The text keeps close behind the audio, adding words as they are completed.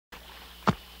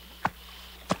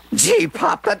Gee,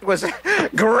 Pop, that was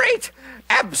great.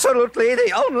 Absolutely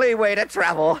the only way to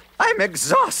travel. I'm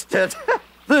exhausted.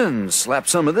 Then slap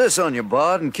some of this on your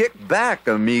bod and kick back,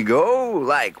 amigo.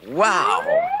 Like,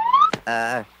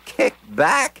 wow. Kick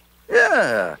back?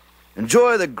 Yeah.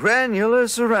 Enjoy the granular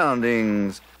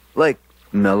surroundings. Like,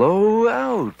 mellow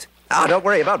out. Oh, don't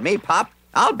worry about me, Pop.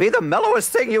 I'll be the mellowest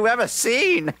thing you ever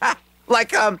seen.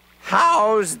 Like,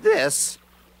 how's this?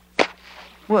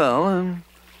 Well,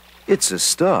 it's a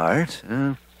start.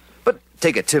 But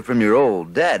take a tip from your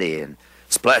old daddy and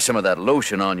splash some of that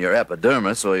lotion on your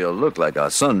epidermis or you'll look like a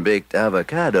sun-baked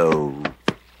avocado.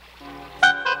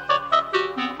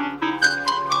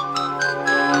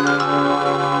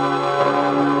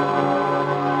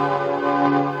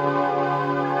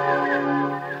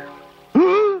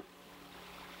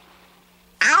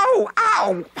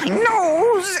 Ow, my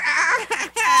nose.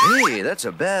 Hey, that's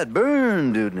a bad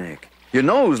burn, Dudnik. Your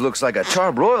nose looks like a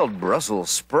charbroiled Brussels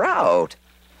sprout.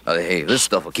 Hey, this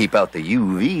stuff will keep out the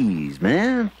UVs,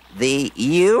 man. The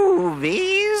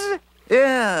UVs?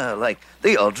 Yeah, like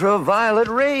the ultraviolet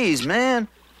rays, man.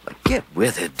 Like, get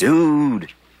with it,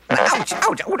 dude. Ouch,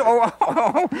 ouch,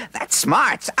 oh, that's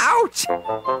smart. Ouch.